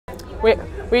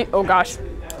Oh gosh.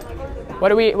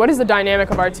 What is the dynamic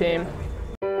of our team?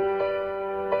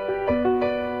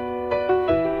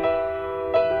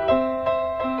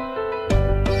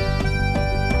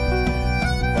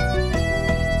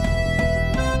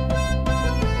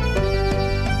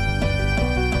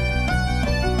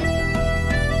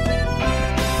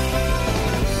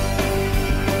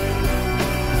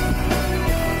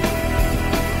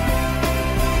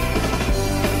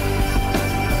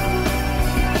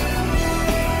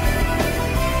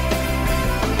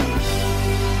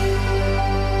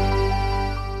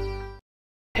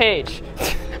 Paige.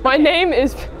 My name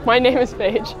is Paige. My name is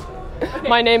Paige.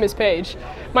 My name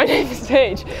is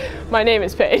Paige. My name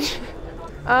is Paige.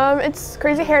 It's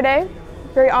Crazy Hair Day,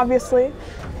 very obviously.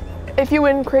 If you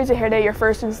win Crazy Hair Day, you're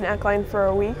first in snack line for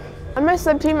a week. On my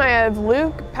sub team, I have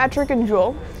Luke, Patrick, and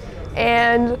Jewel,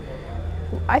 and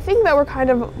I think that we're kind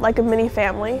of like a mini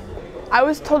family. I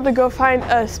was told to go find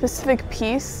a specific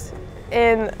piece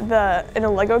in a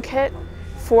Lego kit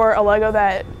for a Lego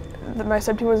that my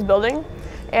sub team was building.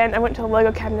 And I went to the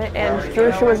Lego cabinet and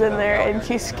Joshua was in there and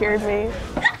she scared me. I'm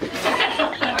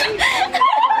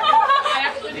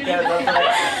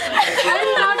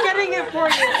not getting it for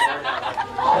you.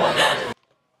 Oh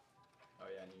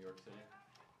yeah, New York City.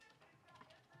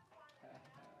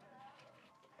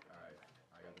 Alright,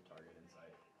 I got the target in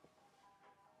sight.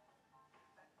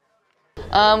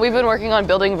 We've been working on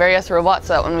building various robots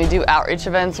so that when we do outreach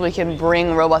events we can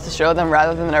bring robots to show them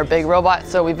rather than our big robots.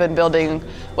 So we've been building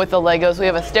with the Legos. We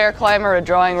have a stair climber, a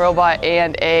drawing robot,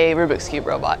 and a Rubik's Cube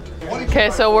robot. Okay,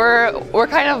 so we're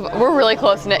really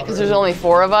close knit because there's only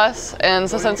 4 of us, and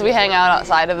so since we hang out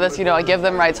outside of this, I give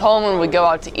them rides home and we go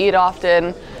out to eat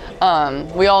often.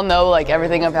 We all know like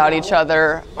everything about each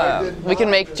other. We can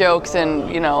make jokes and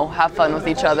have fun with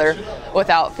each other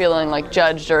without feeling like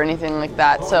judged or anything like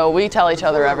that. So we tell each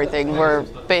other everything. We're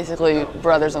basically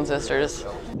brothers and sisters.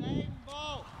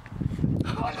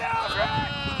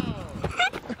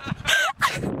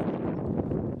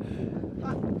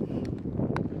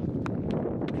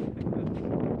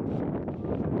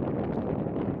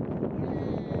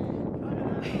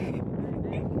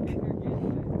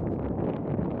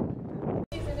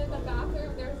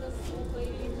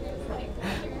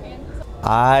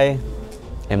 I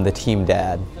am the team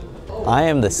dad. I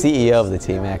am the CEO of the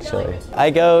team, actually. I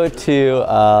go to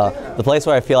the place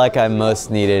where I feel like I'm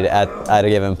most needed at a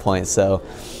given point. So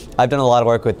I've done a lot of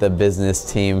work with the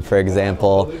business team, for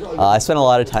example. I spent a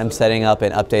lot of time setting up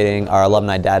and updating our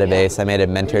alumni database. I made a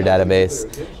mentor database.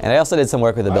 And I also did some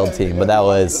work with the build team, but that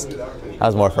was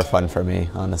more for fun for me,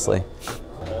 honestly.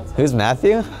 Who's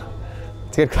Matthew?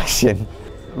 It's a good question.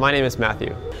 My name is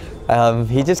Matthew.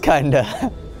 He just kind of...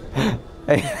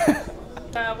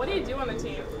 What do you do on the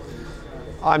team?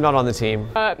 I'm not on the team.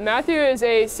 Matthew is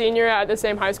a senior at the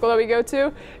same high school that we go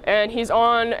to, and he's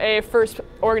on a first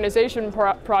organization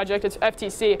project. It's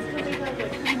FTC.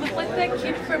 You look like that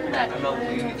kid from that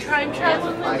Time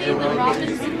Travel movie, The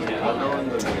Robinson.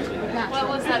 What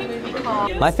was that movie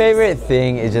called? My favorite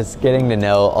thing is just getting to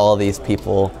know all these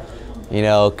people,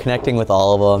 connecting with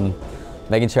all of them,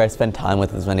 making sure I spend time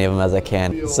with as many of them as I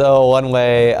can. So one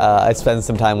way I spend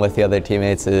some time with the other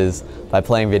teammates is by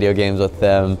playing video games with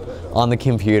them on the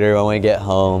computer when we get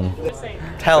home.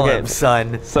 Tell him,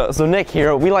 son. So Nick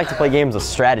here, we like to play games of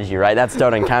strategy, right? That's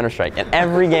Dota and Counter-Strike. And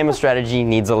every game of strategy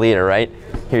needs a leader, right?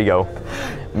 Here you go.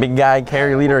 Big guy,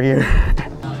 carry leader here.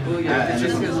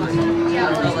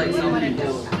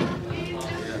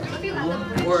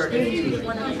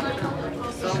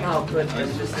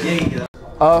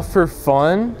 For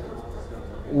fun,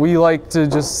 we like to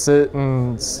just sit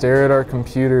and stare at our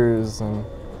computers, and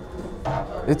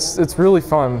it's really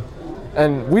fun.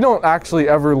 And we don't actually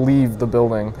ever leave the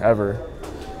building, ever,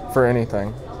 for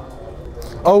anything.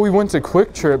 Oh, we went to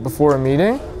Quick Trip before a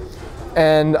meeting,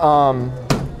 and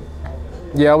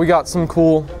yeah, we got some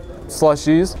cool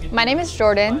slushies. My name is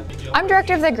Jordan. I'm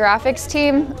director of the graphics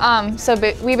team.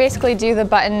 We basically do the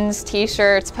buttons,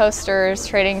 t-shirts, posters,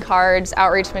 trading cards,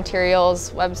 outreach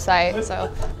materials, website,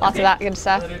 so lots of that good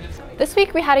stuff. This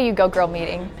week we had a You Go Girl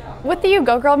meeting. With the You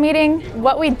Go Girl meeting,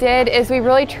 what we did is we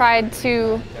really tried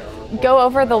to go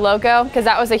over the logo, because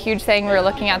that was a huge thing we were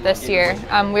looking at this year.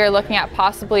 We were looking at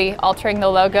possibly altering the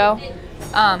logo,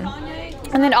 and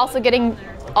then also getting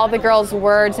all the girls'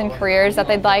 words and careers that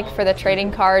they'd like for the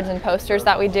trading cards and posters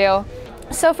that we do.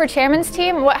 So for chairman's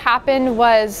team, what happened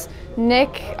was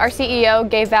Nick, our CEO,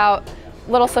 gave out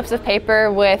little slips of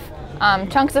paper with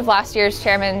chunks of last year's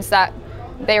chairmans that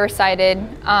they recited.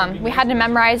 We had to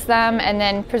memorize them and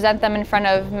then present them in front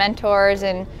of mentors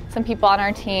and some people on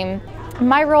our team.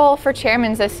 My role for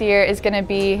chairman's this year is going to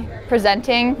be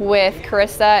presenting with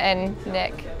Carissa and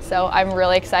Nick. So I'm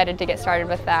really excited to get started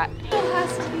with that.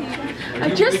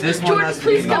 George,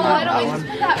 please come on.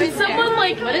 Can someone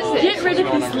get rid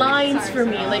of these lines for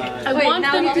me? I want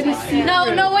them to be seen.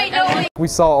 No, wait. We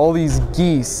saw all these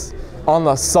geese on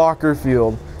the soccer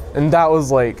field, and that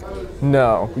was like,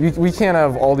 no, we can't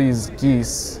have all these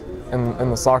geese in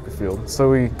the soccer field. So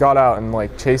we got out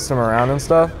and chased them around and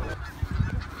stuff.